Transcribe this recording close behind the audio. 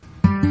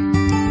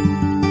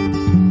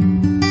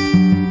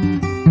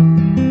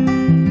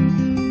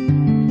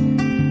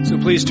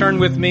Please turn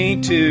with me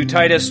to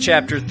Titus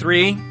chapter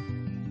 3.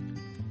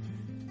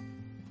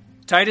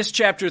 Titus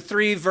chapter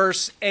 3,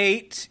 verse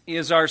 8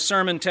 is our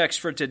sermon text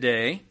for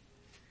today.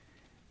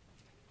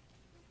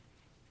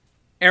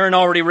 Aaron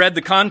already read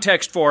the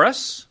context for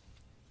us.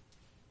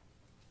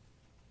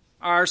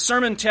 Our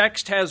sermon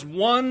text has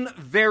one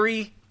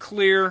very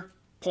clear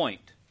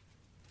point.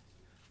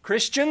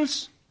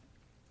 Christians,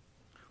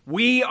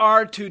 we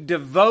are to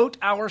devote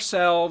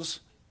ourselves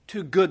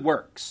to good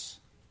works.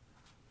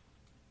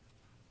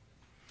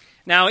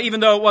 Now, even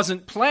though it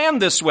wasn't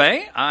planned this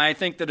way, I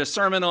think that a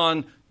sermon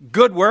on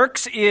good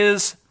works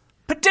is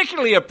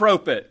particularly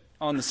appropriate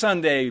on the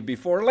Sunday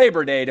before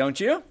Labor Day, don't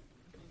you?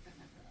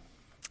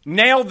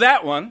 Nailed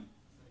that one.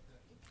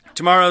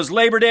 Tomorrow's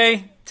Labor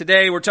Day.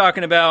 Today we're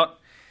talking about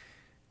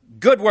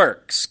good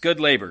works,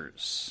 good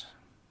labors.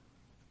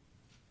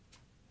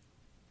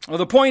 Well,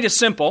 the point is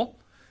simple,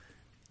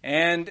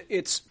 and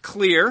it's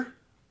clear,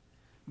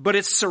 but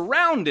it's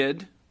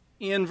surrounded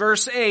in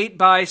verse 8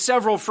 by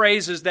several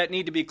phrases that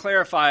need to be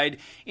clarified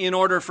in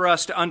order for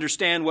us to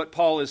understand what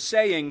Paul is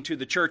saying to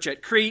the church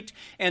at Crete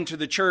and to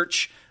the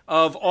church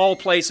of all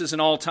places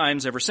and all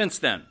times ever since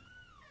then.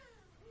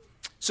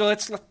 So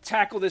let's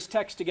tackle this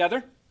text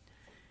together.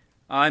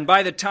 And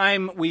by the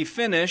time we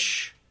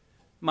finish,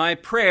 my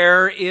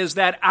prayer is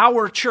that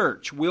our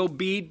church will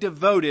be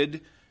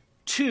devoted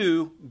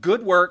to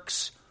good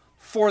works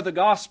for the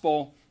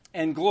gospel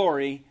and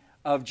glory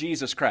of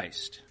Jesus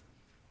Christ.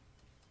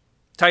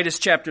 Titus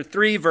chapter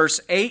 3, verse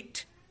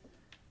 8.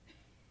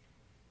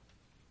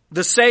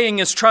 The saying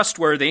is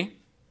trustworthy,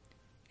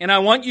 and I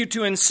want you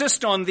to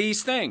insist on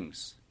these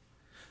things,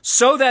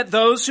 so that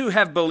those who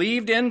have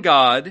believed in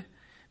God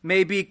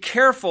may be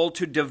careful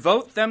to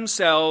devote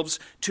themselves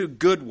to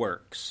good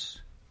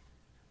works.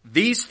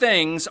 These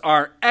things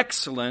are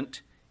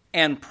excellent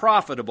and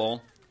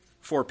profitable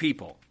for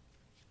people.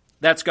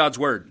 That's God's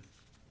word.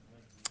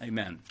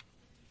 Amen.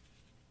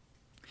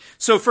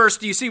 So first,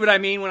 do you see what I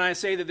mean when I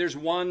say that there's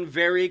one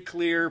very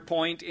clear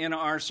point in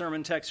our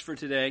sermon text for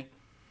today?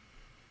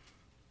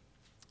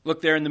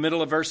 Look there in the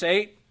middle of verse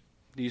 8.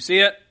 Do you see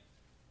it?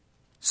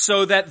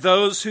 So that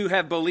those who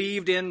have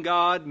believed in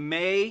God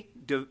may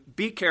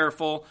be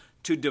careful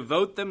to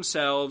devote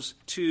themselves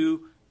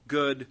to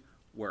good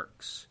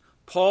works.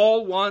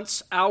 Paul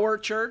wants our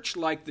church,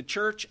 like the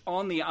church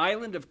on the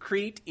island of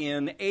Crete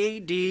in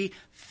AD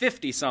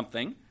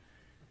 50-something,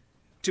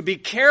 to be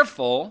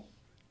careful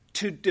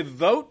to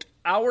devote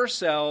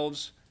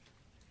ourselves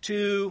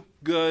to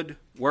good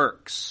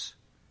works.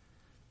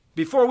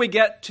 Before we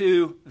get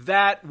to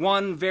that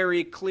one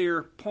very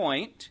clear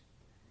point,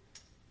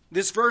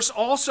 this verse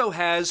also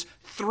has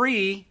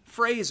three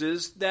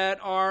phrases that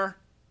are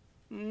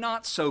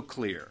not so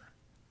clear.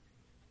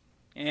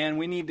 And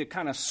we need to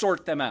kind of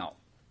sort them out.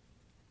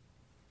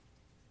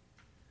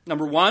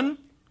 Number one,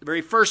 the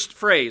very first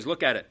phrase,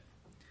 look at it.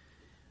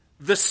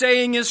 The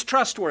saying is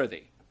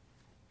trustworthy.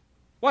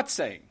 What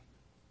saying?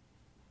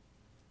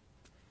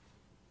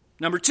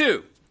 Number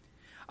two,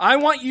 I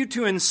want you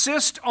to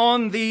insist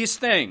on these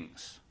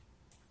things.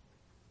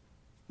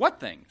 What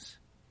things?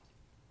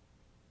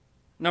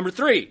 Number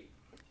three,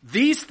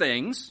 these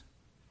things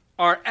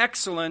are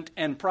excellent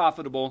and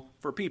profitable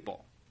for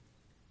people.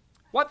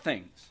 What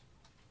things?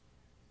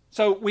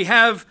 So we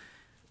have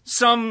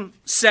some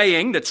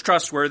saying that's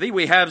trustworthy.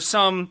 We have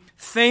some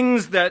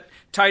things that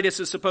Titus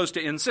is supposed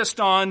to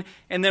insist on.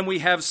 And then we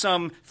have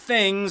some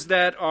things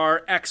that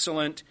are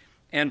excellent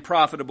and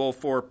profitable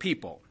for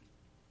people.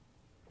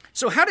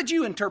 So how did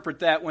you interpret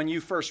that when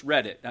you first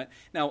read it?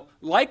 Now,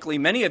 likely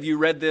many of you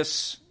read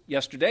this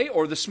yesterday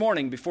or this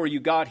morning before you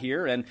got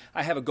here, and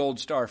I have a gold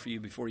star for you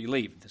before you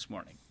leave this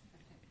morning.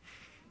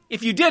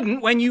 If you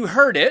didn't, when you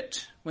heard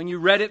it, when you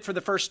read it for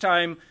the first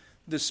time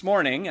this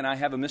morning, and I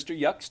have a Mr.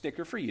 Yuck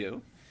sticker for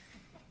you,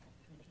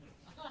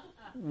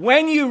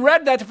 when you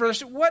read that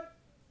first,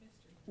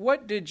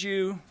 what did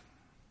you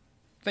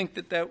think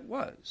that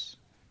was?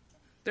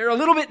 They're a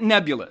little bit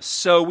nebulous,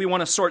 so we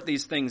want to sort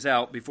these things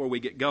out before we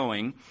get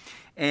going.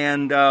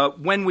 And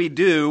when we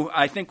do,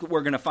 I think what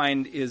we're going to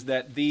find is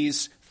that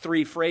these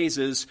three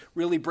phrases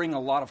really bring a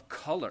lot of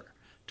color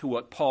to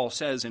what Paul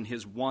says in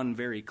his one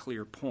very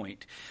clear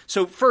point.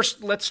 So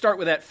first, let's start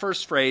with that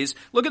first phrase.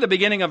 Look at the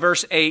beginning of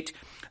verse 8.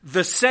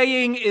 The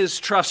saying is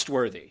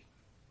trustworthy.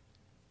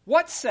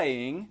 What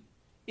saying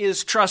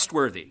is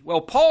trustworthy?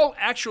 Well, Paul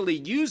actually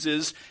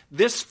uses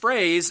this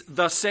phrase,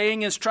 the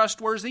saying is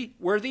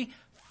trustworthy,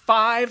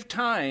 5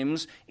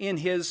 times in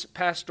his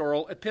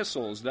pastoral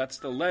epistles. That's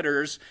the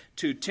letters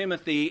to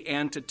Timothy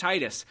and to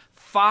Titus.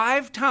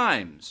 5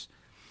 times.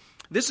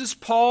 This is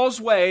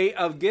Paul's way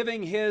of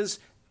giving his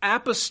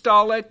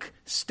apostolic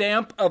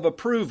stamp of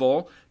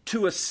approval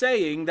to a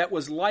saying that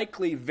was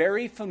likely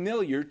very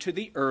familiar to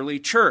the early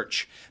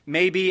church,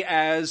 maybe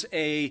as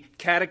a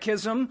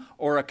catechism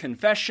or a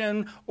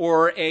confession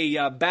or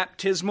a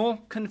baptismal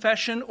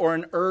confession or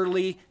an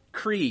early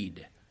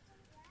creed.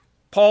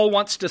 Paul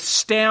wants to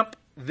stamp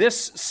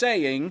this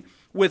saying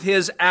with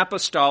his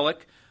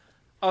apostolic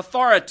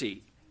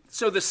authority.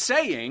 So the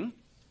saying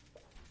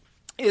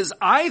is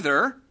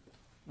either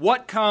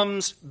what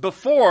comes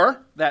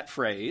before that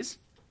phrase,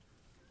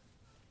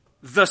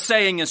 the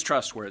saying is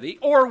trustworthy,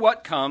 or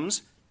what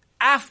comes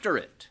after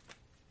it.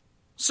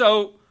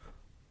 So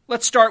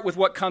let's start with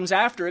what comes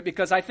after it,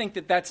 because I think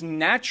that that's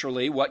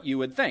naturally what you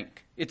would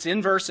think. It's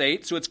in verse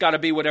 8, so it's got to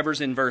be whatever's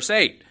in verse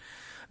 8.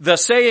 The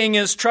saying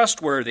is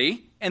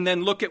trustworthy, and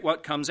then look at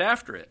what comes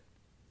after it.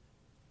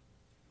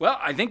 Well,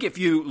 I think if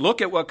you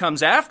look at what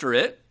comes after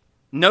it,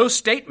 no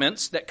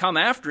statements that come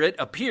after it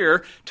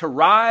appear to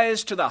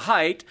rise to the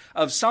height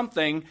of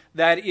something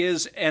that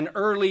is an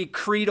early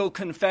creedal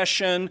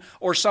confession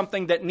or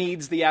something that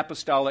needs the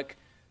apostolic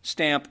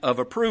stamp of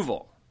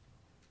approval.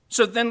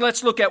 So then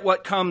let's look at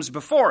what comes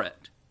before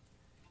it.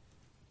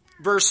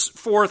 Verse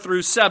 4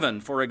 through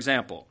 7, for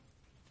example.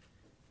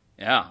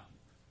 Yeah.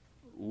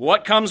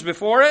 What comes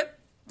before it?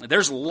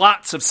 There's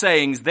lots of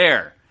sayings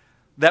there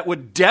that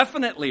would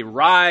definitely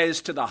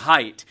rise to the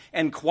height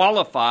and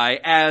qualify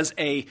as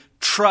a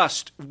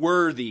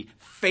trustworthy,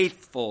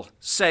 faithful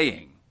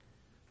saying.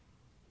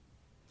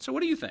 So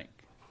what do you think?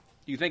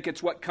 Do you think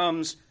it's what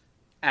comes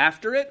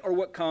after it or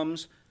what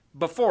comes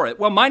before it?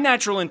 Well, my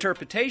natural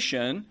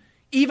interpretation,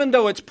 even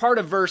though it's part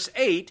of verse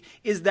 8,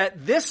 is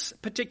that this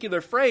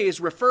particular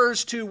phrase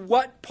refers to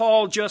what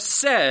Paul just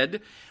said,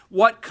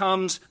 what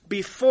comes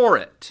before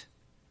it.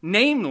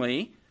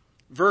 Namely,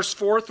 verse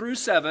 4 through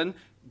 7,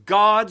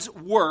 God's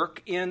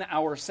work in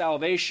our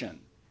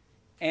salvation.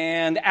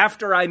 And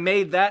after I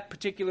made that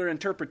particular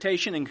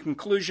interpretation and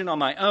conclusion on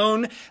my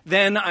own,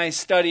 then I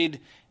studied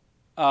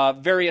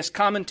various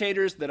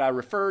commentators that I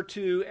refer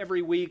to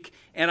every week,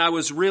 and I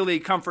was really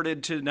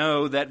comforted to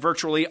know that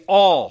virtually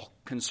all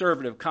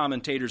conservative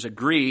commentators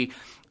agree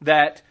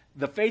that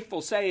the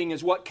faithful saying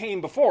is what came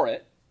before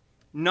it,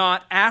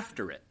 not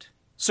after it.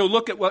 So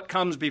look at what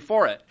comes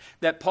before it,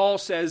 that Paul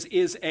says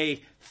is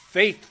a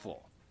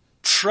faithful,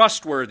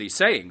 trustworthy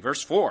saying.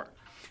 Verse 4,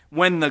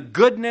 when the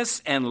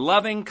goodness and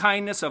loving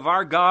kindness of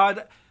our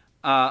God,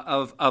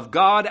 of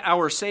God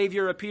our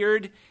Savior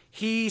appeared,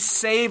 he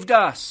saved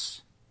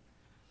us,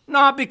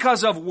 not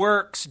because of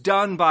works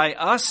done by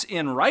us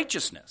in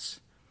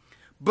righteousness,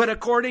 but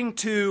according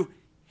to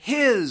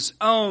his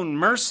own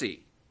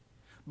mercy,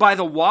 by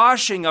the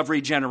washing of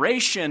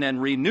regeneration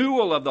and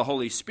renewal of the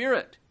Holy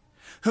Spirit,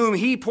 whom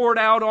he poured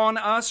out on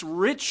us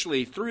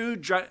richly through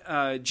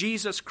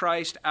Jesus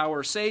Christ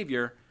our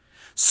Savior,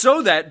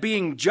 so that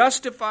being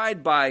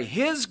justified by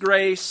his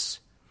grace,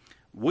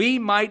 we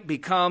might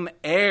become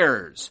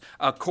heirs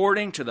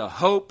according to the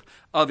hope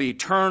of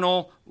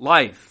eternal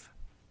life.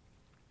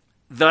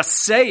 The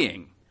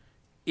saying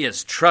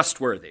is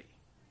trustworthy.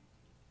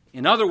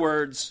 In other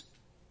words,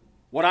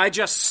 what I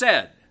just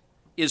said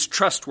is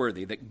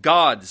trustworthy, that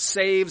God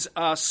saves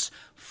us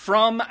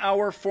from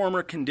our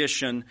former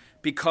condition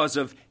because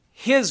of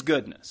his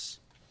goodness,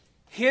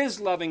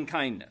 his loving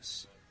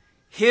kindness,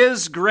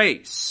 his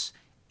grace,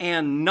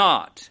 and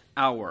not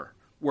our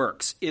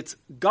works. It's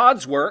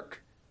God's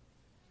work,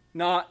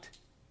 not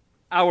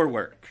our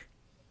work.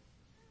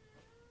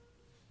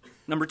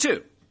 Number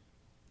 2,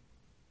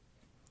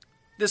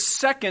 the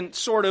second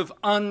sort of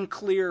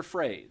unclear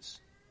phrase.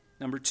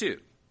 Number 2,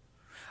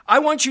 I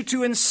want you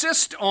to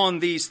insist on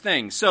these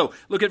things. So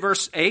look at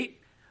verse 8.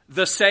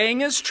 The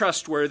saying is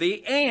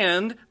trustworthy,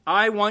 and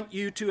I want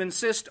you to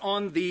insist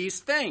on these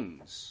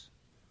things.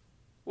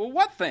 Well,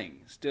 what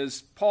things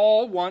does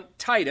Paul want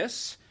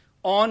Titus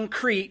on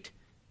Crete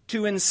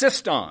to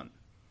insist on?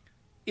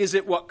 Is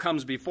it what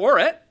comes before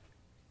it,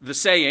 the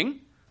saying?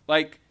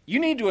 Like, you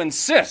need to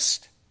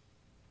insist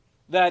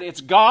that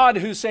it's God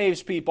who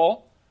saves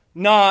people,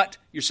 not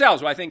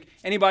yourselves. Well, I think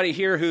anybody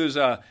here who's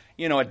a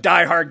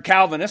diehard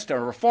Calvinist or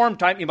a Reformed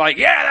type, you'd be like,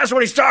 yeah, that's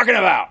what he's talking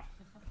about.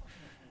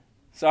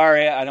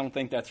 Sorry, I don't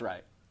think that's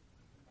right.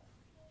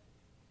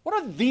 What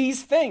are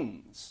these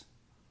things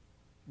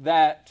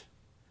that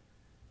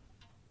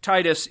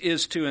Titus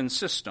is to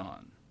insist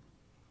on?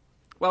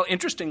 Well,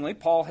 interestingly,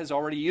 Paul has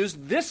already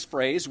used this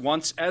phrase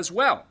once as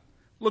well.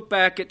 Look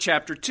back at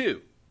chapter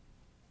 2.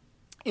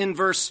 In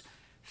verse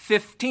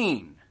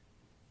 15.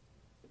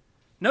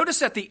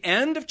 Notice at the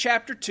end of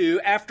chapter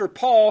 2, after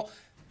Paul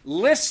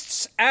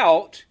lists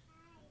out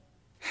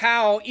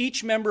how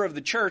each member of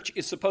the church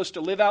is supposed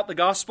to live out the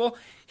gospel,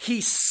 he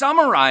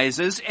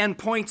summarizes and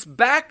points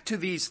back to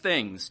these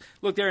things.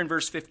 Look there in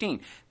verse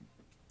 15.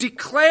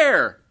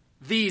 Declare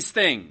these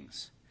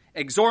things.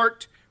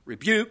 Exhort,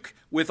 rebuke,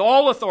 with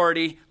all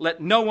authority,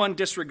 let no one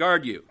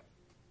disregard you.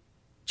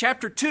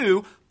 Chapter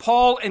 2,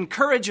 Paul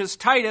encourages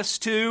Titus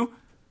to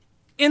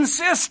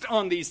insist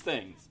on these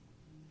things.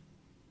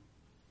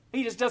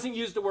 He just doesn't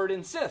use the word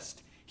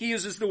insist. He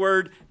uses the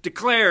word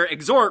declare,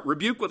 exhort,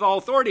 rebuke with all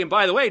authority. And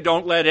by the way,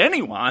 don't let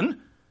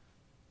anyone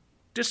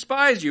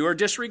despise you or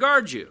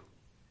disregard you.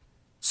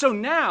 So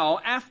now,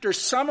 after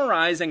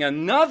summarizing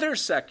another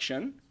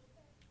section,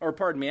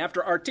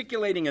 after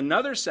articulating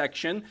another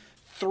section,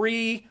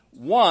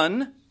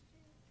 3:1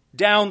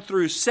 down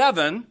through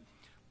 7,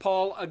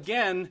 Paul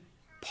again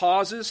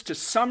pauses to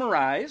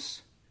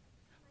summarize,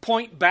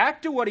 point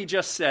back to what he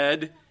just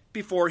said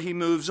before he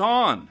moves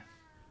on.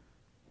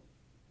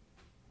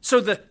 So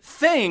the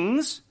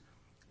things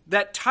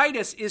that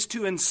Titus is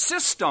to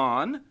insist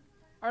on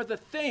are the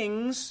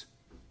things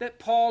that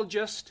Paul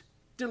just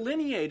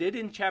delineated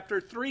in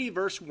chapter 3,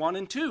 verse 1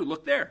 and 2.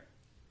 Look there.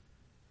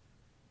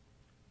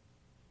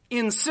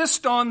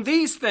 Insist on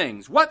these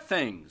things. What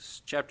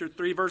things? Chapter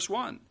 3, verse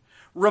 1.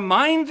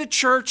 Remind the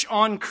church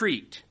on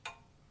Crete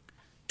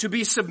to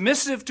be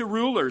submissive to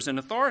rulers and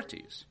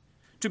authorities,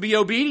 to be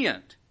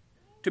obedient,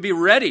 to be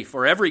ready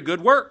for every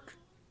good work,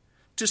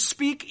 to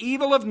speak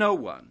evil of no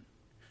one,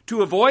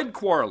 to avoid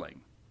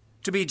quarreling,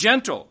 to be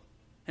gentle,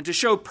 and to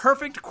show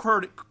perfect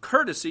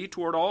courtesy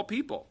toward all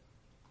people.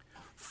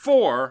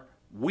 For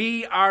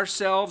we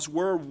ourselves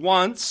were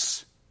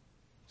once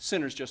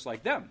sinners just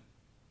like them.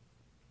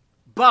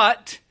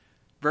 But,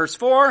 verse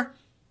 4,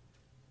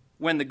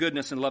 when the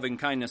goodness and loving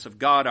kindness of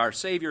God our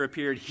Savior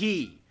appeared,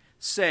 He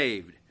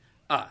saved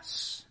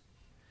us.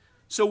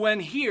 So when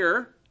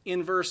here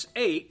in verse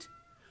 8,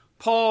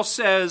 Paul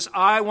says,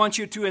 I want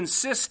you to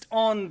insist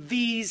on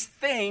these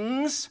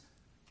things,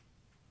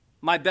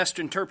 my best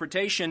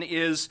interpretation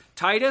is,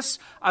 Titus,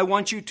 I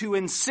want you to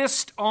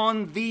insist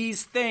on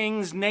these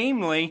things,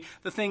 namely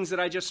the things that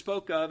I just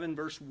spoke of in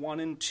verse 1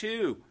 and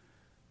 2,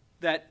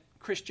 that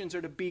Christians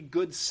are to be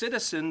good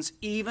citizens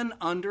even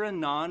under a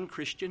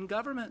non-Christian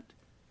government,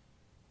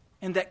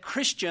 and that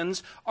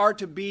Christians are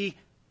to be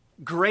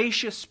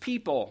gracious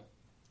people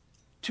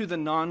to the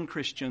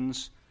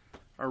non-Christians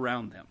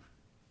around them.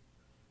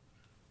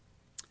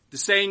 The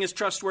saying is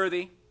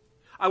trustworthy.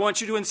 I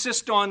want you to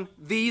insist on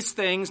these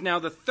things. Now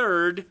the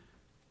third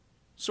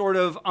sort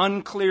of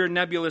unclear,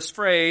 nebulous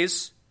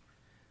phrase,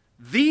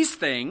 these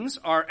things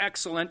are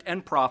excellent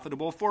and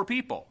profitable for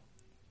people.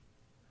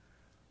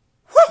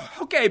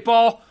 Whew, okay,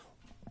 Paul,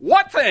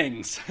 what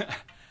things?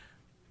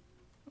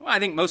 Well, I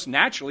think most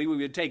naturally we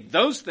would take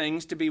those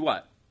things to be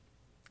what?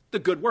 The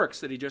good works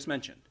that he just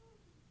mentioned.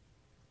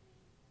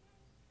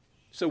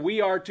 So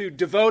we are to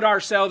devote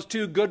ourselves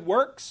to good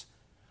works.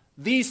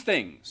 These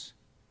things,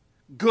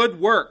 good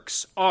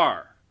works,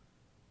 are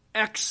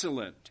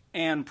excellent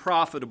and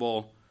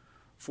profitable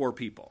for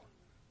people.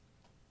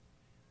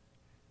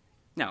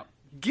 Now,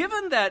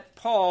 given that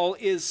Paul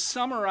is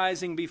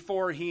summarizing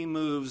before he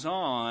moves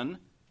on,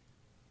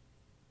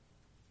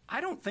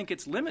 I don't think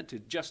it's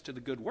limited just to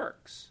the good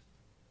works.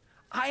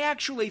 I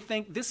actually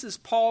think this is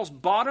Paul's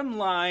bottom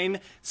line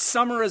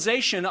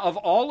summarization of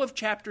all of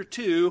chapter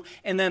 2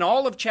 and then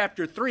all of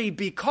chapter 3,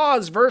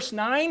 because verse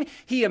 9,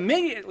 he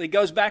immediately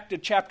goes back to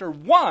chapter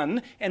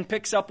 1 and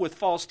picks up with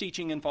false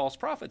teaching and false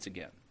prophets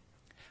again.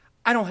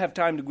 I don't have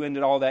time to go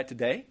into all that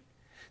today.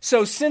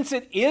 So since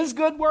it is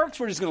good works,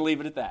 we're just going to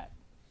leave it at that.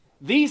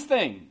 These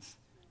things,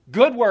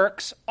 good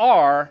works,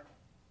 are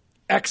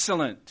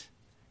excellent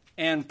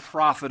and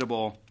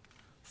profitable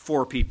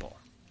for people.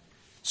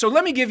 So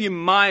let me give you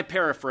my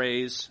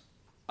paraphrase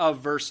of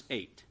verse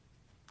 8,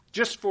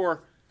 just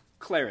for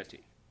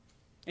clarity.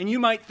 And you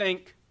might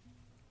think,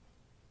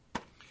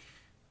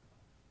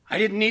 I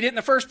didn't need it in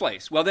the first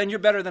place. Well, then you're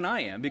better than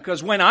I am,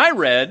 because when I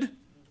read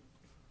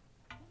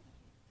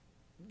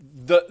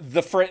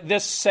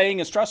this saying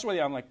is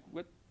trustworthy, I'm like,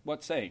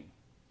 what saying?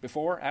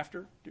 Before,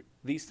 after,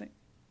 these things?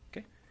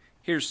 Okay,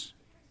 here's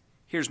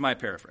my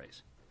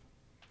paraphrase.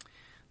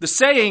 The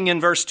saying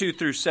in verse 2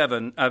 through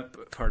 7,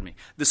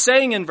 the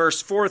saying in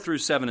verse 4 through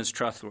 7 is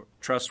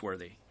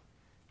trustworthy.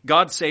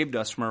 God saved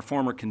us from our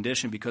former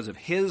condition because of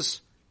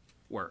His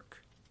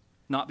work,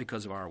 not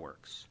because of our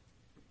works.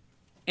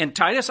 And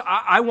Titus,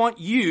 I want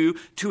you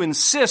to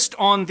insist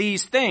on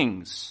these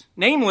things,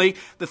 namely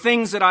the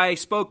things that I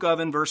spoke of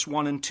in verse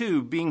 1 and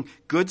 2, being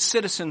good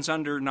citizens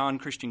under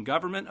non-Christian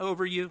government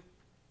over you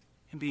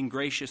and being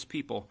gracious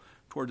people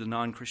toward the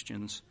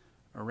non-Christians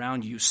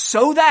around you,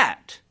 so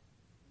that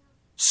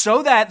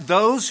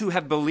those who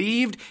have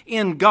believed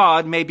in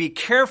God may be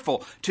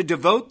careful to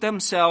devote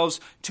themselves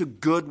to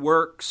good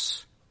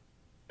works.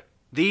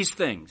 These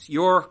things,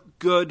 your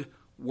good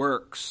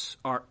works,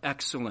 are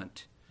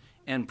excellent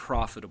and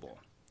profitable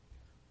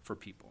for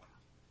people.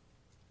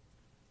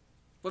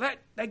 Well,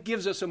 that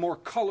gives us a more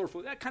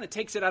colorful, that kind of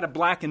takes it out of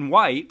black and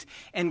white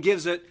and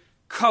gives it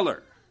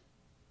color.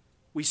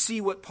 We see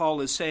what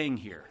Paul is saying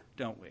here,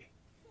 don't we?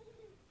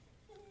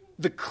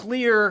 The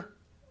clear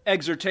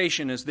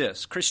exhortation is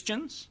this: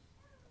 Christians,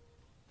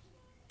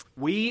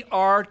 we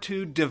are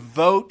to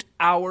devote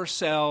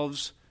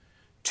ourselves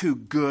to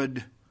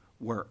good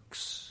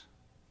works.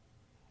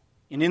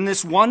 And in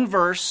this one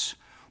verse,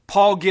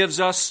 Paul gives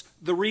us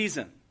the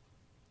reason,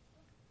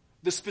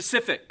 the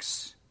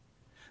specifics,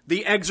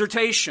 the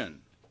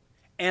exhortation,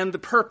 and the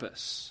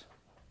purpose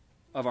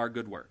of our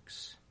good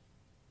works.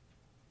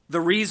 The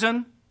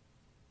reason,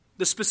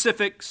 the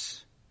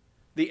specifics,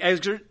 the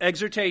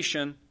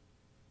exhortation,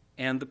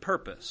 and the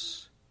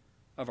purpose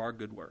of our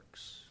good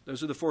works.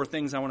 Those are the four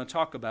things I want to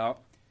talk about,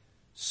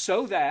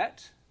 so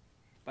that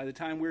by the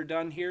time we're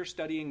done here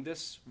studying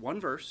this one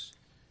verse,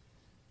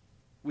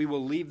 we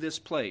will leave this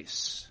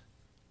place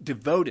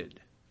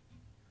devoted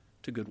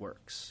to good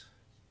works.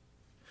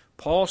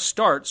 Paul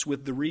starts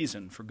with the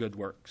reason for good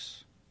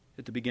works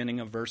at the beginning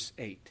of verse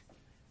 8.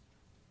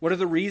 What are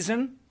the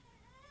reason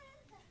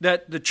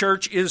that the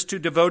church is to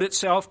devote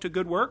itself to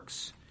good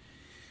works?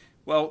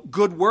 Well,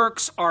 good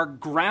works are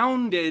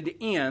grounded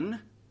in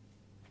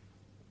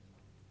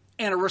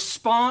and a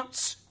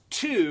response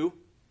to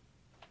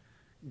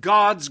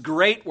God's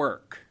great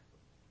work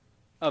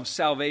of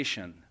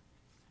salvation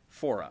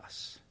for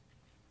us.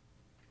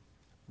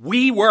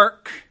 We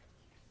work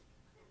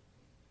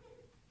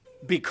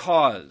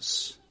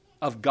because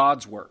of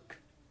God's work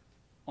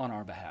on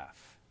our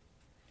behalf.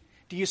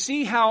 Do you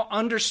see how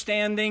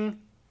understanding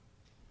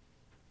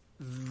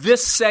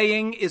this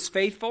saying is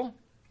faithful?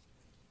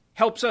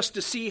 Helps us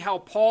to see how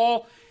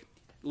Paul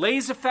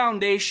lays a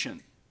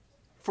foundation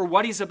for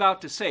what he's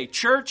about to say.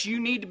 Church, you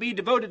need to be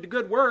devoted to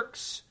good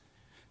works,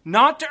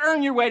 not to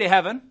earn your way to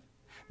heaven,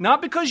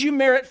 not because you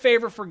merit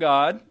favor from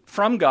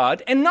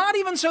God, and not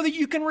even so that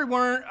you can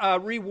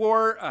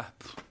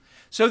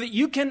so that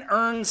you can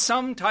earn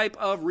some type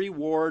of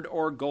reward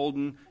or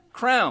golden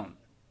crown.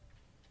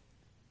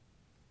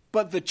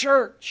 But the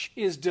church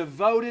is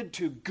devoted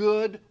to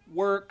good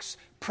works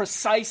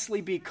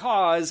precisely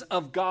because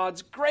of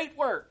God's great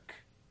work.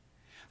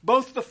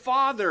 Both the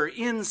Father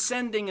in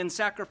sending and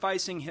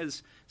sacrificing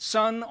His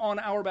Son on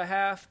our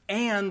behalf,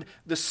 and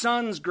the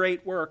Son's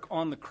great work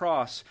on the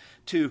cross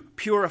to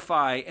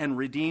purify and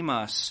redeem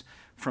us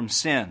from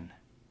sin.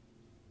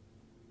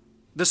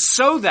 The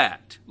so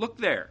that, look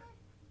there,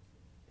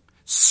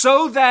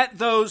 so that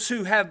those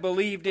who have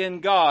believed in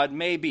God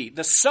may be.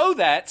 The so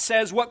that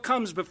says what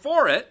comes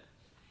before it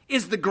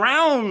is the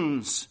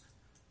grounds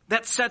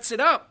that sets it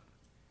up.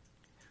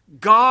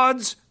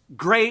 God's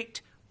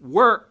great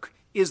work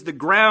is the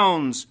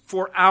grounds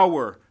for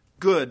our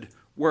good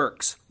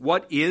works.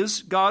 What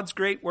is God's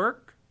great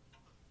work?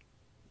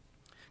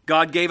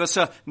 God gave us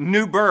a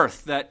new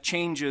birth that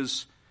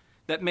changes,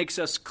 that makes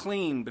us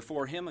clean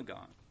before Him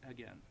again.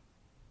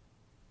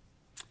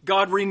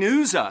 God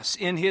renews us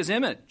in His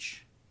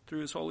image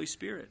through His Holy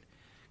Spirit.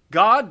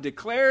 God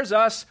declares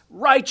us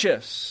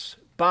righteous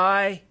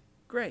by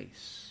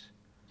grace.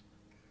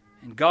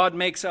 And God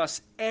makes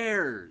us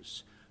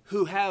heirs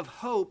who have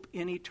hope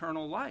in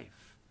eternal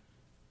life.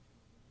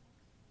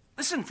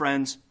 Listen,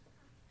 friends,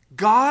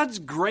 God's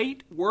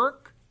great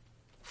work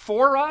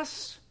for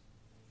us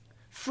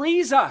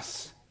frees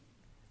us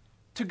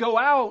to go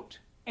out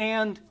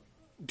and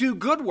do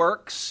good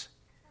works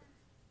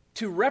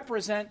to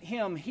represent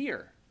Him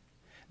here.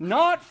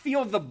 Not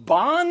feel the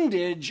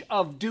bondage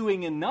of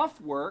doing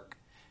enough work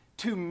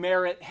to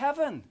merit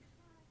heaven.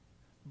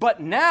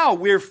 But now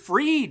we're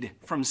freed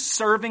from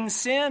serving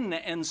sin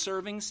and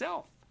serving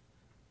self.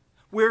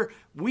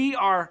 We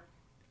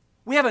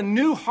have a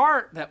new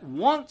heart that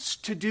wants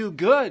to do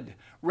good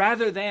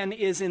rather than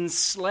is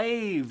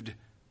enslaved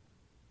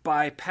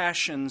by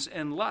passions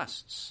and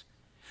lusts.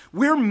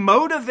 We're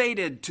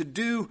motivated to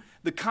do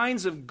the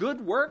kinds of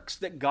good works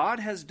that God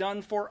has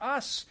done for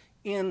us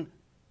in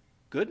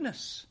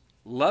goodness,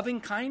 loving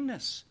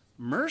kindness,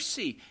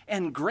 mercy,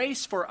 and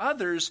grace for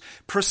others,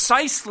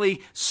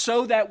 precisely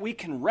so that we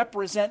can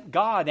represent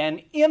God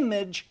and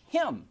image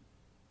Him.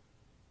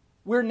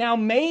 We're now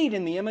made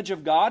in the image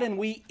of God, and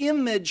we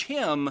image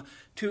Him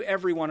to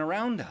everyone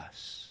around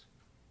us.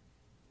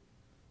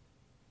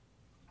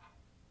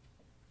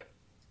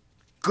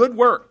 Good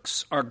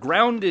works are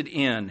grounded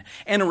in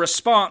and a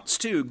response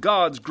to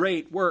God's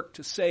great work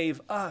to save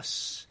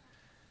us.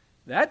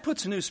 That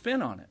puts a new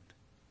spin on it.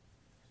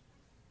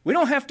 We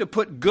don't have to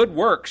put good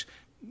works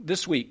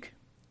this week.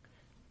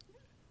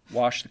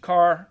 Wash the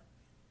car,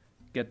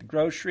 get the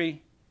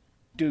grocery,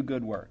 do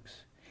good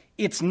works.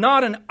 It's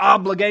not an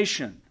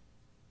obligation.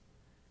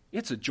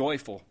 It's a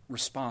joyful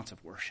response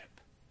of worship.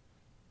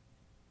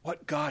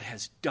 What God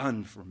has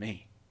done for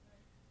me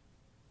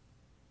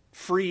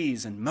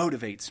frees and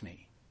motivates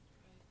me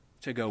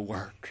to go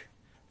work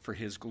for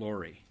His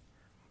glory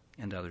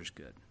and others'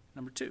 good.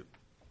 Number 2.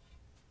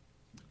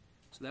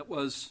 So that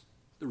was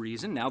the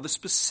reason. Now the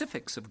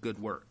specifics of good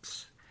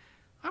works.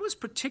 I was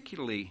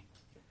particularly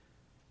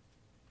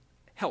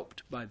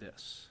helped by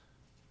this.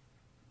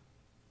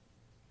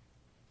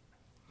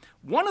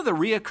 One of the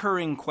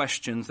reoccurring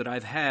questions that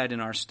I've had in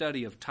our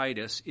study of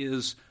Titus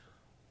is,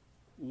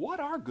 what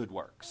are good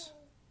works?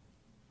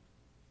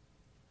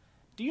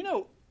 Do you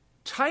know,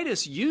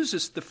 Titus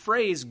uses the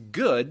phrase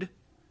good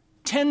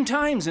 10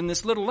 times in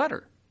this little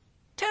letter.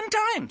 10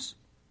 times.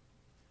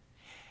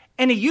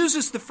 And he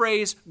uses the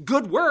phrase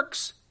good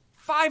works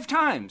 5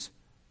 times.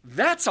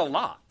 That's a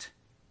lot.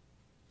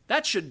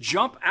 That should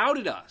jump out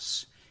at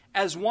us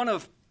as one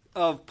of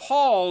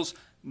Paul's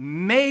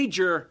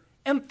major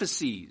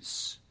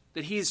emphases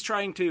that he's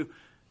trying to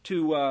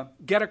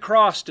get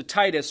across to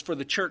Titus for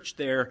the church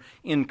there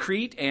in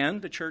Crete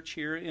and the church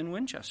here in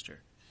Winchester.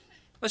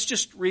 Let's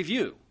just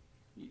review.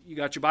 You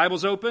got your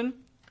Bibles open?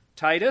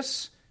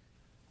 Titus.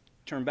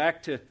 Turn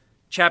back to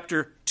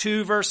chapter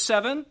 2, verse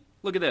 7.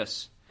 Look at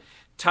this.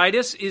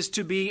 Titus is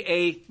to be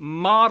a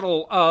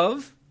model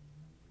of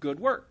good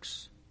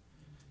works.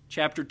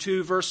 Chapter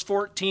 2, verse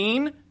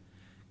 14.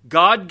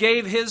 God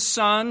gave His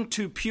Son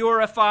to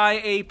purify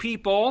a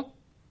people,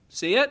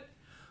 see it,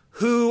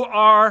 who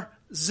are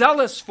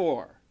zealous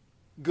for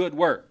good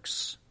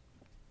works.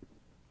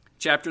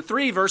 chapter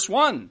 3, verse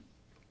 1.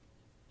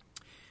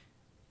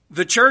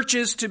 The church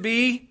is to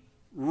be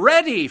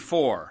ready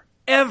for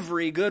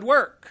every good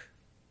work.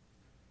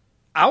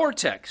 Our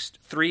text,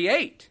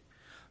 3:8.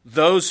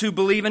 Those who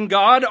believe in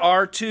God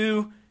are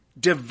to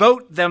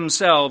devote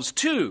themselves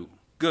to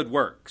good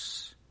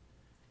works.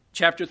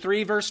 Chapter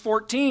 3, verse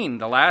 14,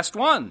 the last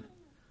one.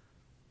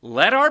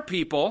 Let our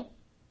people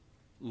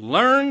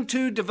learn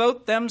to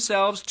devote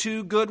themselves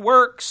to good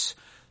works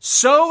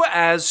so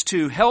as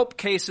to help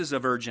cases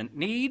of urgent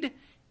need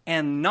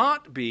and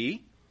not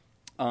be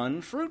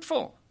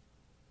unfruitful.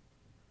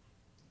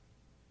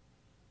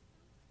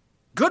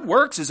 Good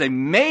works is a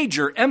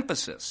major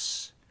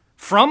emphasis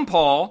from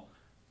Paul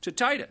to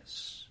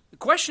Titus. The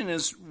question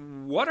is,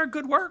 what are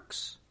good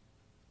works?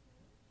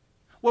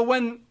 Well,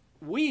 when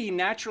we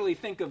naturally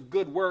think of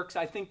good works,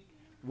 I think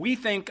we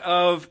think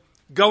of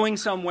going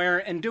somewhere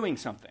and doing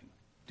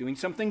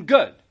something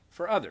good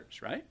for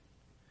others, right?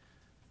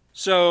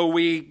 So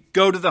we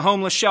go to the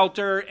homeless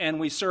shelter and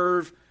we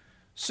serve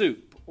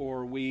soup,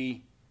 or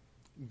we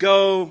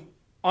go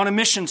on a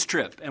missions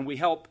trip and we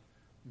help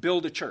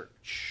build a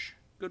church.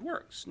 Good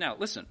works. Now,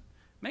 listen,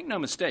 make no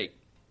mistake,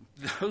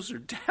 those are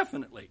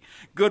definitely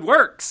good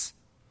works.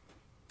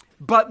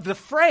 But the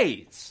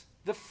phrase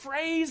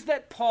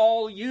that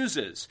Paul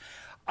uses,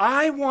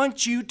 I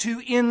want you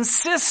to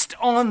insist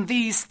on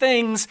these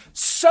things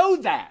so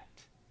that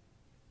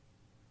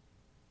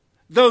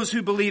those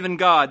who believe in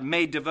God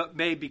may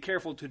be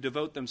careful to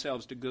devote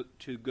themselves to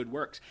good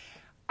works.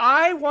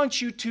 I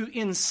want you to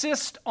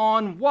insist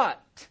on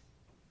what?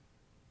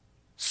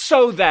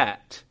 So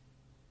that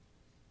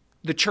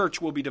the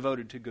church will be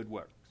devoted to good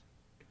works.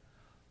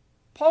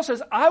 Paul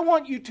says, I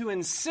want you to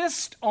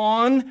insist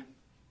on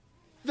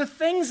the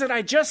things that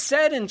I just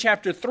said in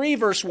chapter 3,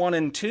 verse 1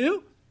 and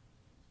 2,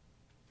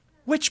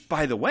 which,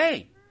 by the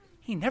way,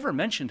 he never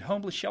mentioned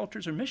homeless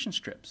shelters or mission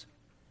trips.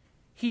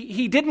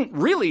 He didn't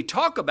really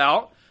talk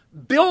about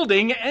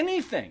building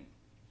anything.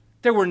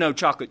 There were no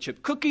chocolate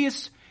chip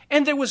cookies,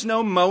 and there was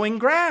no mowing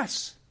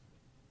grass.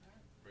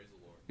 Praise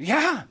the Lord.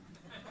 Yeah.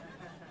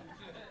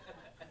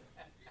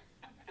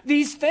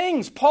 These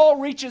things, Paul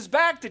reaches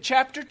back to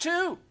chapter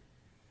 2.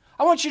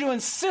 I want you to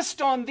insist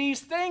on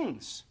these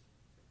things.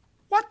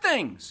 What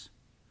things?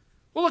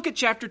 Well, look at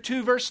chapter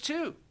 2, verse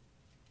 2.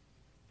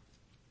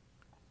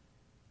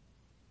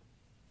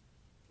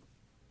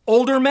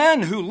 Older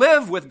men who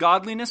live with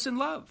godliness and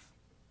love.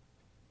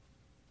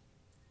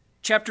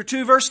 Chapter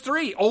 2, verse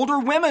 3. Older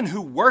women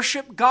who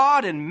worship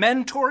God and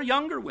mentor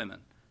younger women.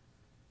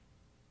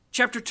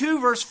 Chapter 2,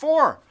 verse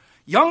 4.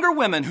 Younger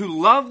women who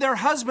love their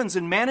husbands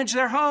and manage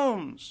their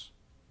homes.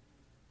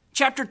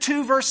 Chapter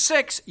 2, verse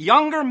 6.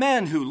 Younger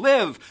men who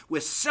live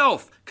with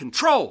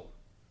self-control.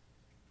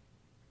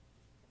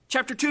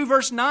 Chapter 2,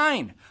 verse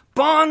 9.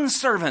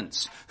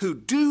 Bondservants who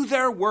do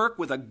their work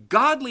with a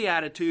godly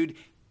attitude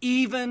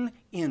even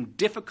in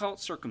difficult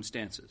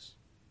circumstances.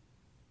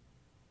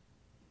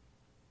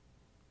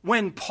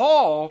 When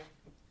Paul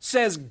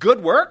says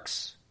good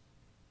works,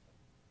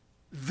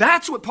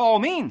 that's what Paul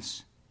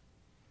means.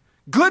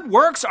 Good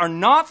works are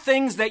not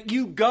things that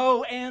you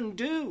go and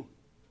do.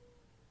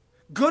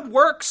 Good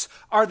works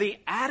are the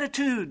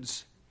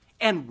attitudes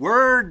and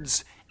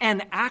words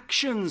and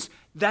actions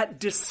that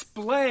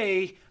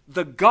display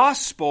the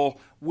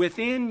gospel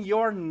within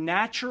your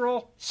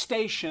natural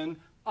station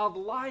of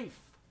life,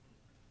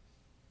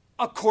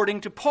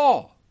 according to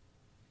Paul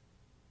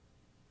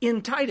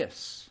in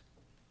Titus.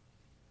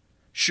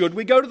 Should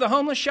we go to the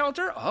homeless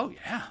shelter? Oh,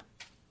 yeah.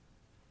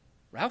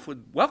 Ralph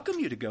would welcome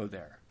you to go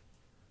there.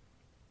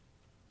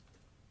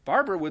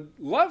 Barbara would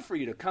love for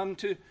you to come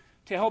to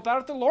help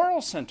out at the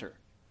Laurel Center.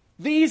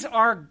 These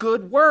are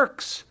good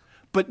works,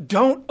 but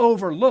don't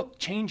overlook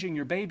changing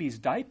your baby's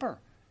diaper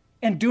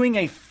and doing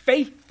a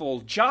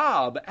faithful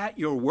job at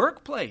your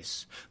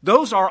workplace.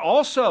 Those are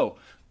also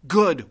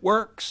good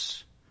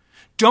works.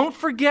 Don't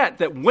forget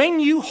that when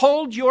you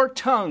hold your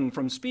tongue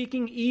from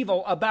speaking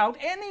evil about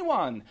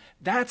anyone,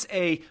 that's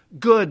a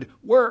good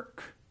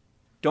work.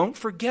 Don't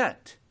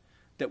forget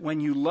that when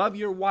you love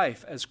your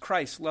wife as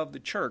Christ loved the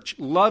church,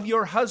 love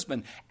your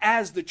husband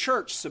as the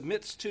church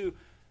submits to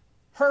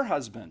her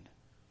husband.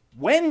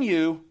 When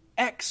you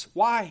X,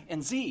 Y,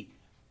 and Z,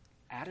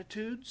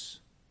 attitudes,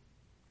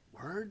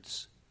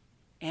 words,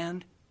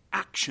 and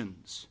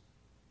actions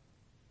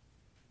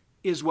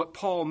is what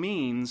Paul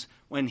means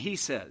when he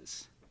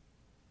says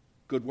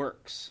good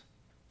works.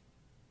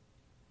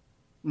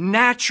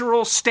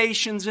 Natural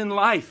stations in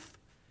life.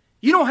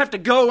 You don't have to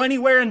go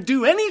anywhere and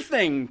do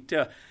anything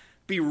to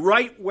be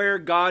right where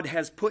God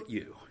has put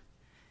you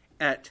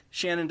at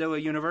Shenandoah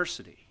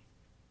University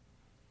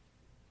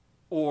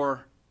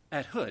or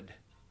at Hood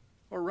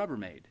or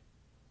Rubbermaid.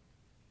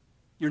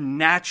 Your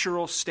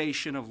natural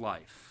station of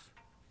life.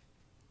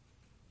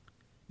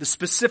 The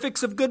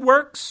specifics of good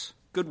works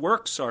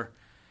are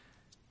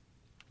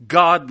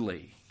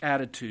godly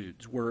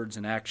attitudes, words,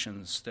 and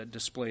actions that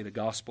display the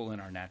gospel in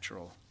our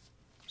natural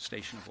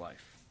station of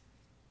life.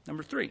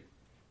 Number 3,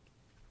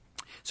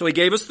 So he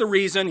gave us the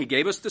reason, he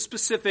gave us the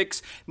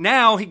specifics.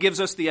 Now he gives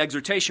us the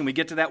exhortation. We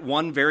get to that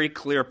one very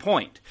clear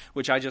point,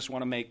 which I just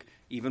want to make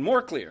even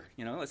more clear.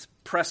 Let's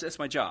press, that's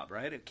my job,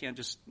 right? I can't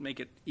just make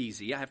it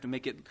easy. I have to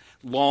make it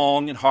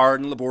long and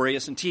hard and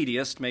laborious and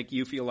tedious to make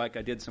you feel like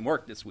I did some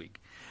work this week.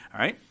 All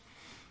right?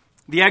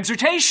 The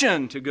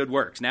exhortation to good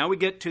works. Now we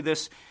get to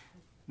this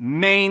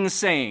main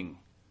saying.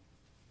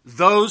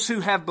 Those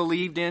who have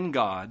believed in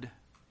God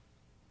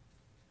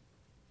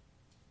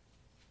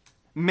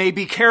may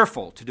be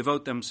careful to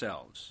devote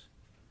themselves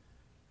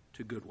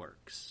to good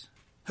works.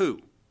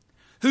 Who?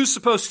 Who's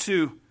supposed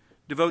to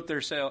devote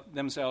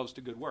themselves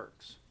to good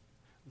works?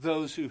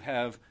 Those who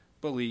have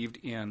believed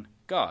in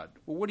God.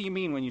 Well, what do you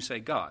mean when you say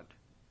God?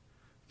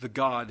 The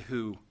God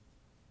who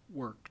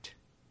worked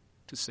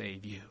to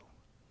save you.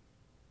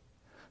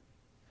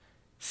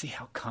 See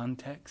how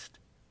context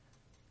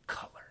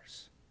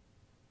colors.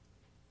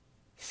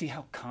 See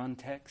how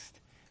context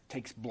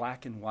takes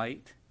black and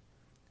white,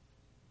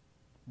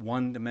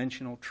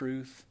 one-dimensional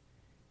truth,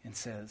 and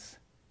says,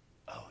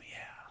 oh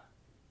yeah,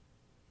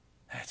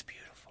 that's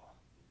beautiful.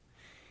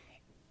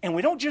 And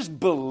we don't just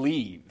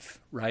believe,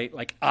 right?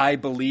 Like I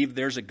believe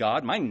there's a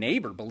God. My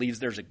neighbor believes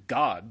there's a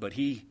God, but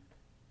he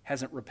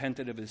hasn't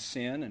repented of his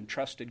sin and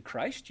trusted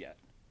Christ yet.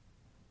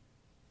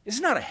 This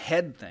is not a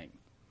head thing.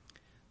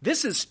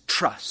 This is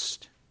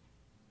trust.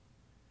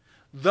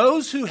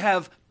 Those who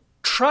have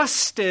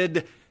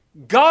trusted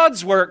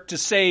God's work to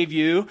save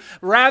you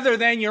rather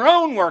than your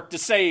own work to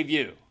save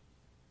you.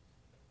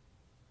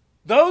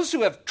 Those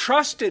who have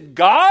trusted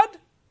God,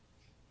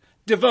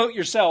 devote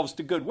yourselves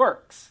to good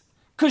works.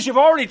 Because you've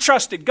already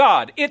trusted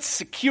God. It's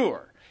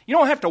secure. You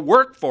don't have to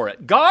work for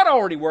it. God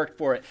already worked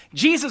for it.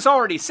 Jesus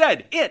already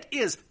said, it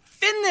is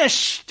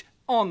finished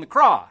on the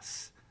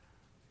cross.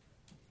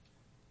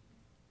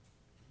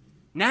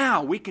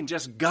 Now we can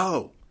just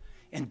go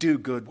and do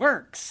good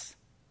works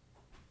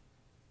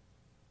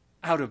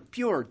out of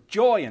pure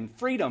joy and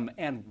freedom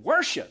and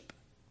worship.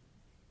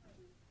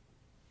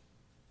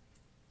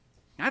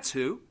 That's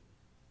who.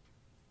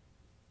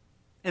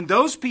 And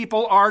those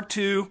people are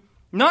to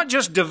not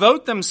just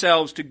devote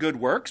themselves to good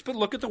works, but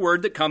look at the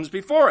word that comes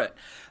before it.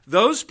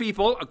 Those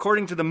people,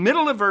 according to the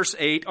middle of verse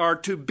 8, are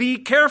to be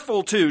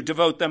careful to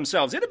devote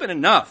themselves. It'd have been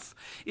enough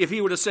if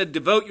he would have said,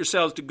 devote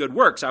yourselves to good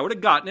works. I would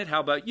have gotten it. How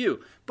about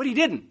you? But he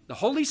didn't. The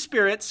Holy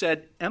Spirit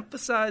said,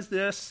 emphasize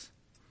this.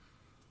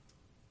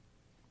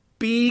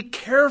 Be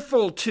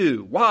careful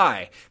to.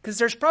 Why? Because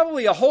there's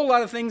probably a whole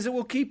lot of things that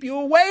will keep you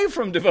away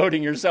from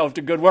devoting yourself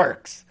to good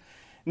works.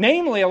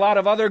 Namely, a lot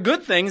of other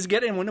good things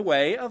get in the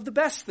way of the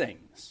best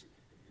things.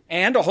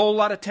 And a whole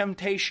lot of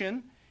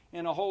temptation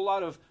and a whole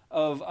lot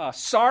of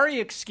sorry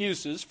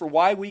excuses for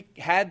why we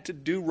had to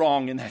do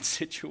wrong in that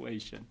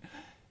situation.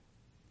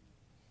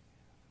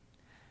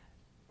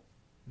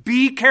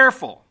 Be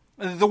careful.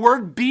 The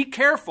word be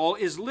careful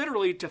is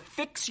literally to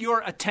fix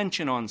your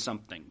attention on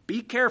something.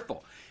 Be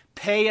careful.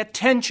 Pay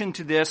attention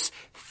to this.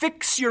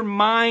 Fix your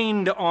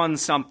mind on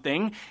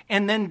something.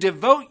 And then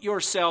devote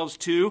yourselves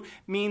to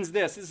means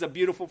this. This is a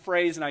beautiful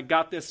phrase, and I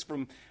got this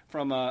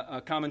from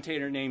a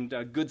commentator named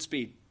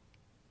Goodspeed.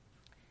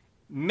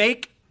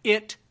 Make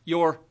it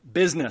your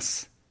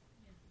business.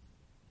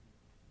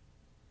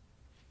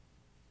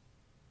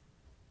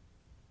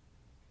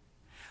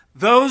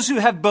 Those who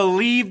have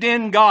believed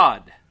in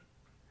God,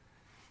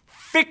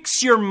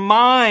 fix your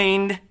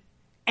mind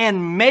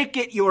and make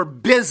it your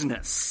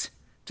business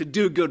to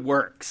do good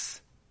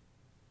works.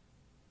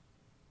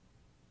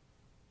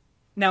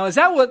 Now, is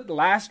that what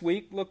last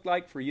week looked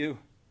like for you?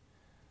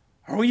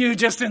 Or were you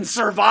just in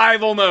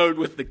survival mode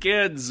with the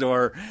kids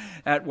or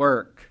at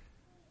work?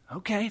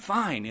 Okay,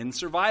 fine. In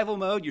survival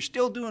mode, you're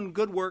still doing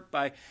good work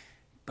by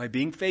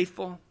being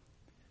faithful.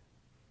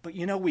 But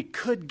we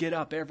could get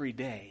up every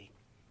day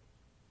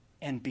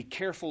and be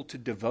careful to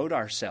devote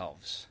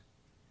ourselves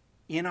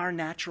in our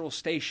natural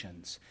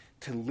stations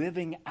to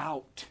living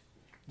out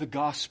the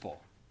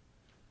gospel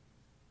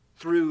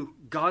through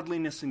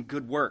godliness and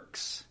good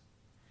works.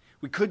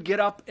 We could get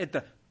up at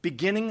the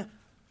beginning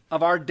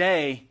of our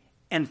day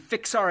and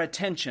fix our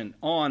attention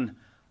on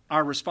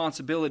our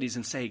responsibilities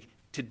and say,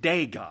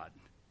 today, God,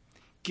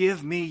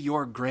 give me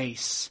your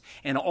grace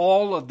and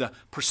all of the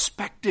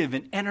perspective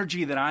and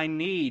energy that I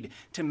need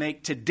to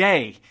make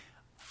today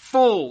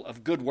full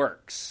of good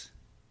works.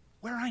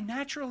 Where I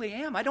naturally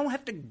am. I don't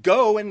have to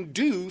go and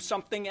do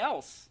something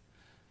else.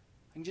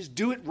 I can just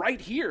do it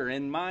right here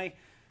in my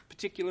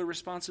particular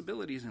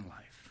responsibilities in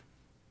life.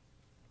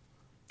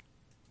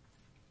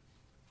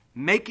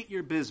 Make it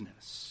your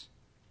business.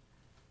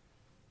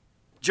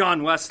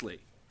 John Wesley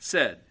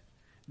said,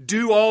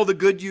 do all the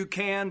good you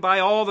can, by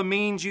all the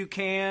means you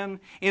can,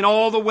 in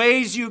all the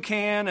ways you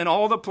can, and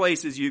all the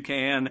places you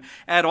can,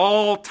 at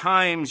all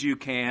times you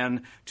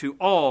can, to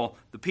all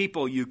the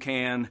people you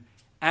can,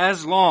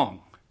 as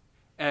long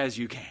as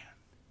you can.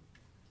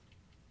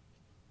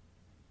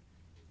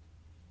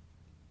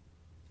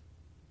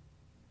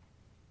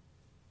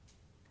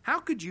 How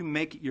could you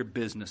make it your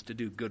business to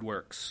do good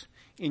works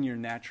in your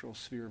natural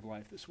sphere of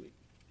life this week?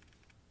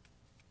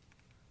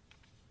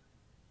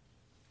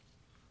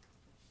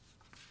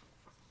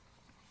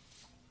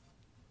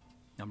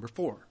 Number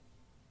 4,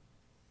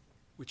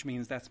 which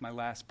means that's my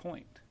last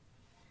point.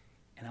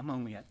 And I'm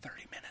only at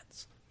 30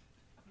 minutes.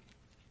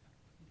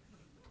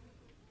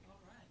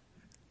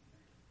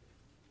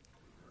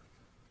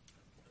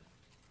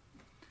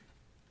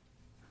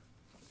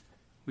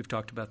 We've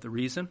talked about the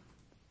reason.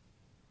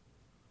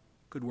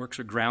 Good works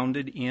are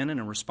grounded in and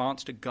a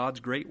response to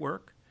God's great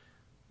work.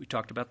 We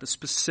talked about the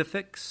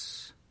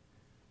specifics.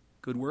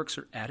 Good works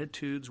are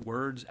attitudes,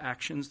 words,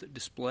 actions that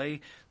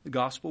display the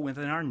gospel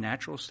within our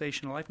natural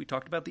station of life. We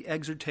talked about the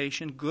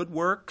exhortation. Good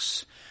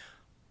works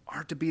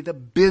are to be the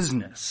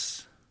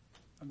business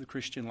of the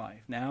Christian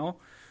life. Now,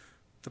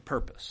 the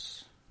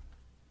purpose.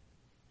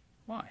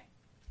 Why?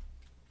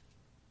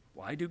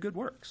 Why do good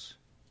works?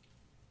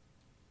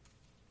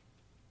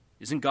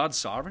 Isn't God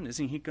sovereign?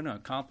 Isn't He going to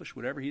accomplish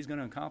whatever He's going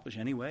to accomplish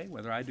anyway,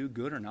 whether I do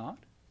good or not?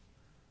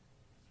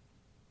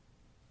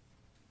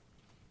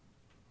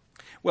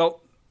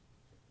 Well,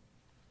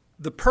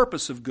 the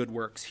purpose of good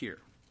works here.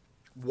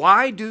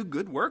 Why do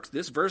good works?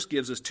 This verse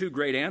gives us 2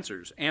 great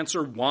answers.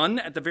 Answer 1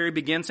 at the very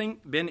beginning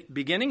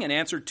and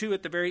answer 2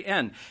 at the very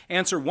end.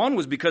 Answer 1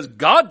 was because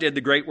God did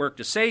the great work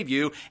to save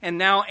you. And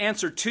now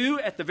answer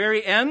 2 at the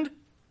very end,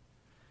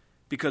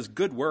 because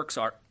good works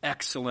are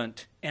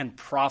excellent and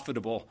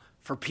profitable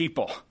for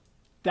people.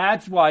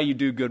 That's why you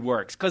do good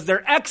works, because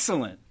they're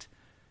excellent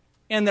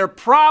and they're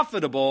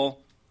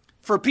profitable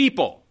for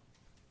people.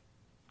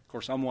 Of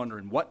course, I'm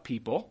wondering what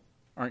people,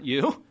 aren't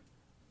you?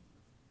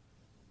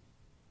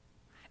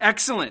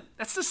 Excellent.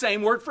 That's the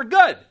same word for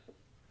good.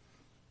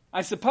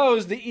 I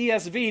suppose the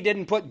ESV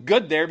didn't put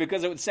good there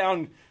because it would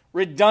sound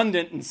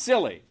redundant and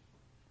silly.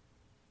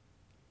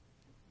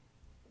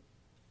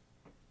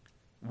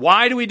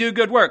 Why do we do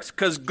good works?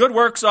 Because good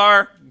works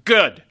are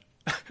good.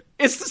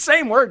 It's the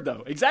same word,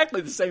 though.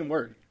 Exactly the same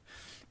word.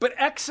 But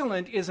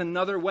excellent is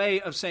another way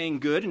of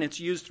saying good, and it's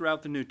used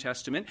throughout the New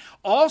Testament.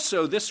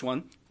 Also, this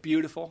one,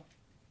 beautiful.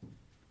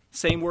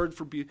 Same word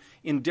for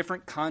in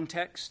different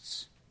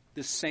contexts.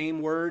 The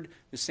same word,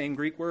 the same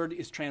Greek word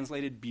is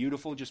translated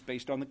beautiful just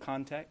based on the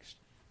context.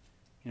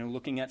 You know,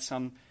 looking at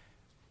some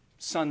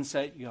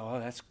sunset, you go, oh,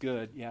 that's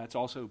good. Yeah, it's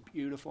also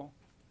beautiful.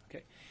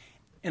 Okay.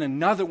 And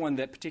another one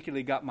that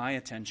particularly got my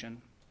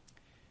attention,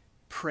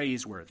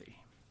 praiseworthy.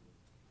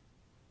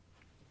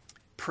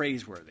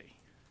 Praiseworthy.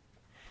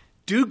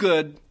 Do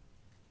good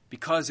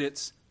because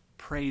it's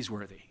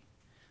praiseworthy.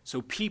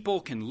 So people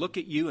can look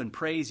at you and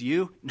praise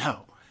you?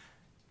 No.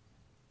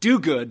 Do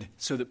good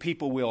so that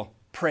people will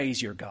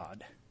praise your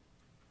God.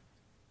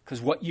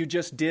 Because what you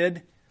just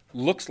did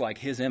looks like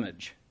His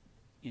image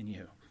in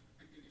you.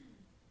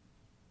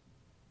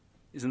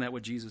 Isn't that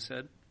what Jesus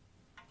said?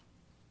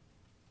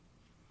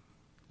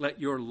 Let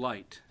your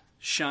light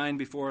shine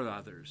before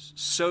others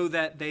so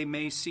that they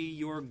may see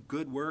your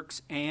good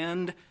works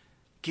and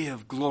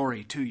give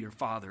glory to your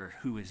Father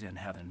who is in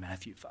heaven.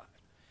 Matthew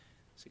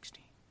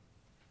 5:16.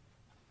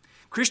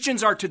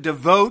 Christians are to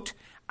devote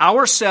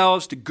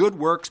ourselves to good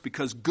works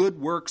because good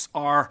works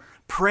are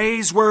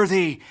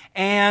praiseworthy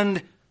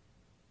and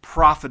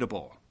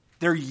profitable.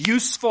 They're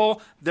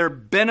useful, they're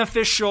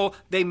beneficial,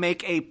 they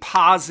make a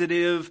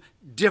positive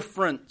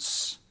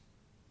difference.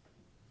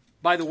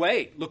 By the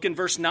way, look in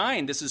verse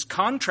 9, this is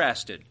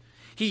contrasted.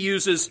 He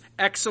uses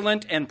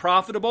excellent and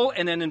profitable,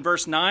 and then in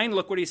verse 9,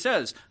 look what he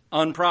says,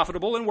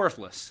 unprofitable and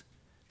worthless,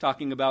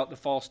 talking about the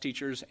false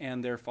teachers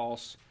and their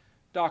false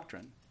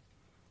doctrine.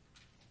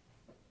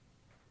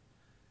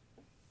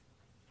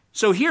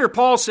 So here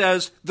Paul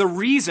says the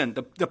reason,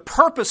 the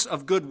purpose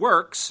of good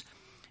works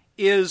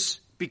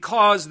is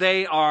because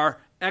they are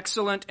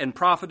excellent and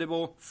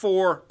profitable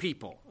for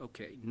people.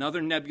 Okay,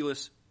 another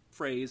nebulous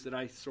phrase that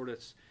I sort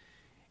of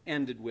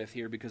ended with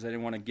here because I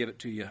didn't want to give it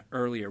to you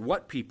earlier.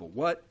 What people?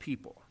 What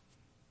people?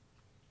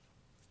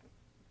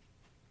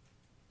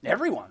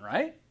 Everyone,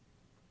 right?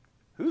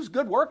 Whose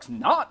good works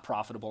not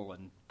profitable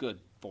and good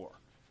for?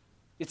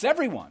 It's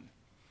everyone.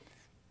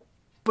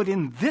 But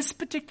in this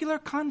particular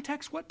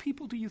context, what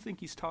people do you think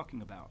he's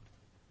talking about?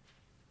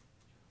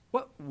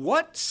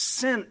 What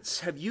sense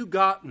have you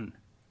gotten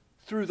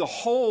through the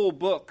whole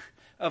book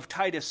of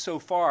Titus so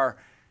far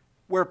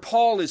where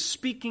Paul is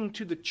speaking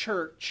to the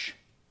church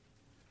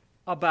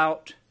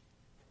about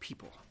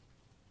people?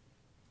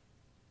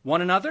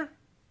 One another?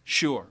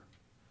 Sure.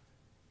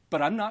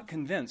 But I'm not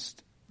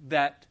convinced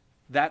that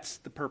that's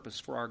the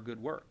purpose for our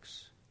good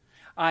works.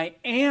 I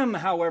am,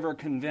 however,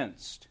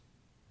 convinced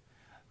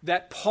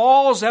that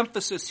Paul's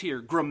emphasis here,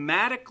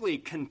 grammatically,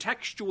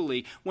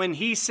 contextually, when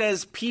he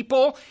says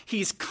people,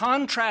 he's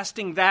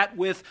contrasting that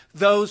with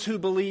those who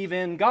believe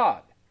in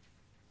God.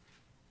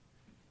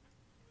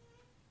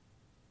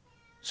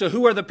 So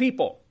who are the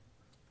people?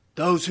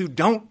 Those who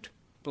don't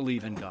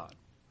believe in God.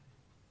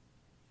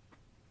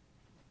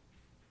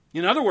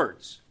 In other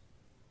words,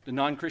 the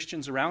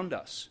non-Christians around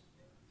us,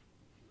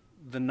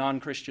 the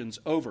non-Christians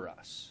over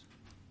us.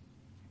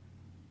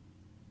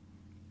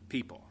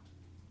 People.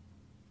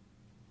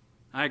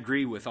 I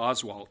agree with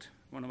Oswalt,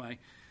 one of my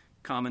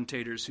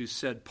commentators, who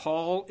said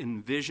Paul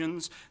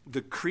envisions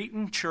the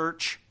Cretan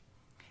church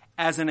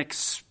as an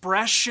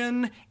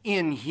expression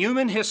in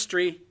human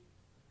history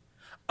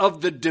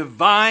of the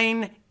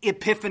divine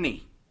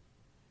epiphany.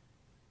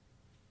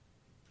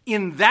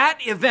 In that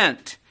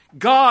event,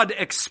 God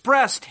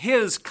expressed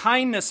his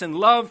kindness and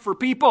love for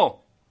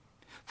people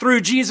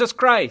through Jesus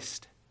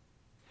Christ.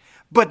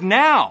 But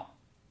now,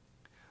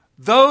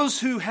 those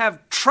who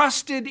have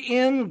trusted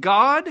in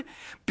God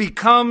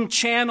become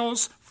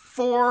channels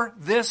for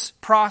this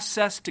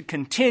process to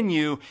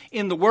continue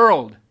in the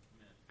world.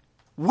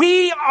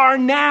 We are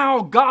now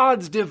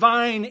God's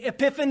divine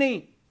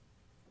epiphany.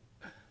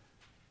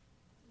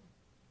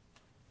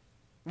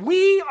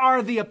 We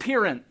are the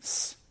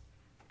appearance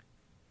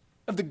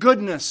of the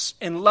goodness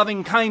and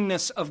loving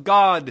kindness of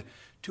God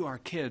to our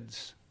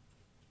kids,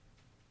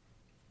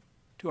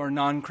 to our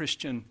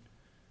non-Christian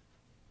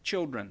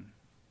children,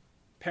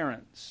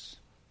 parents,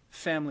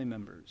 family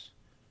members,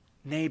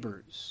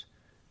 neighbors,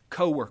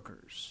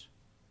 co-workers.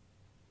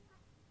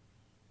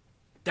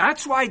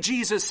 That's why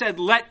Jesus said,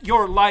 "Let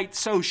your light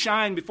so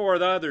shine before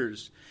the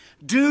others."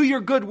 Do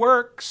your good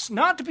works,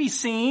 not to be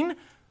seen,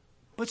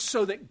 but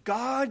so that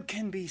God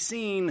can be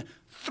seen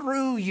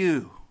through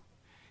you.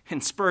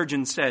 And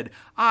Spurgeon said,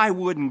 "I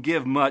wouldn't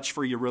give much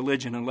for your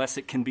religion unless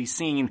it can be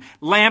seen.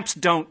 Lamps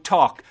don't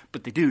talk,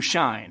 but they do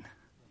shine."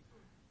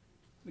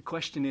 The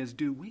question is,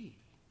 do we?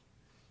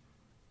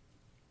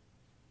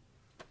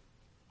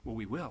 Well,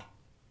 we will,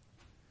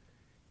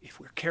 if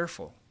we're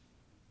careful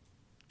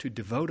to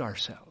devote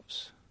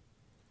ourselves,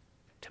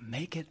 to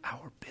make it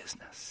our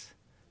business,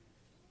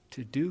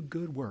 to do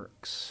good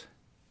works,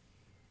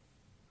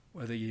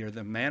 whether you're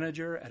the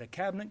manager at a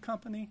cabinet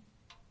company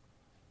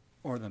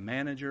or the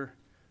manager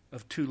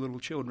of 2 little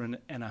children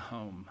and a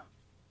home.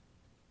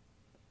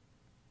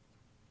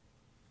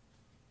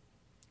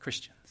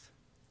 Christians,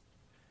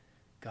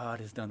 God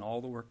has done all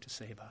the work to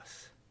save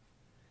us.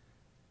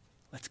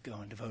 Let's go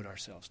and devote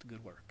ourselves to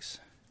good works.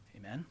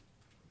 Amen?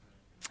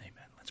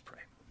 Amen. Let's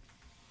pray.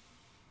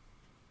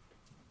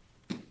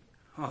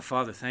 Oh,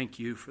 Father, thank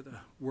you for the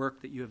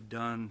work that you have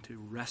done to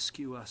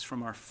rescue us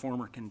from our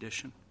former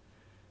condition.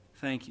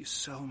 Thank you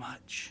so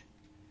much,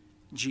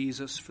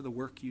 Jesus, for the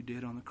work you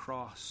did on the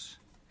cross.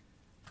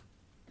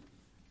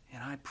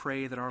 And I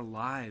pray that our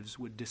lives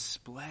would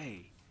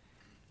display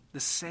the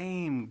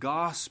same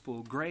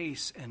gospel,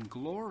 grace, and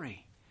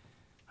glory.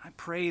 I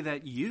pray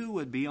that you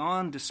would be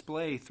on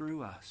display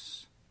through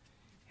us.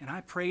 And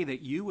I pray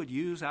that you would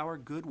use our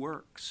good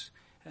works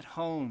at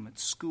home, at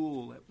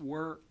school, at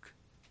work,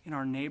 in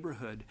our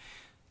neighborhood,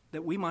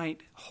 that we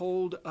might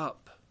hold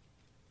up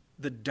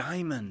the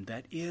diamond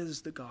that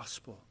is the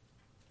gospel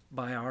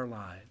by our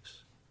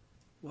lives.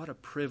 What a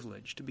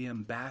privilege to be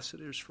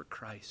ambassadors for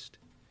Christ.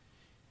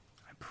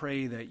 I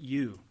pray that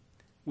you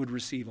would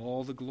receive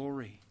all the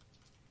glory,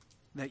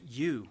 that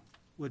you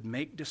would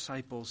make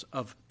disciples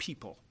of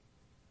people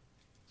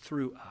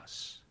through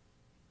us.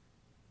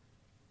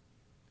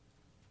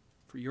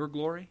 For your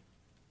glory,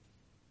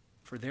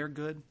 for their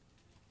good,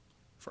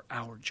 for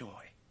our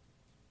joy.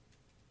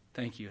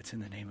 Thank you. It's in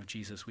the name of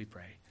Jesus we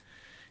pray.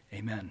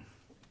 Amen.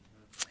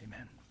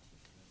 Amen.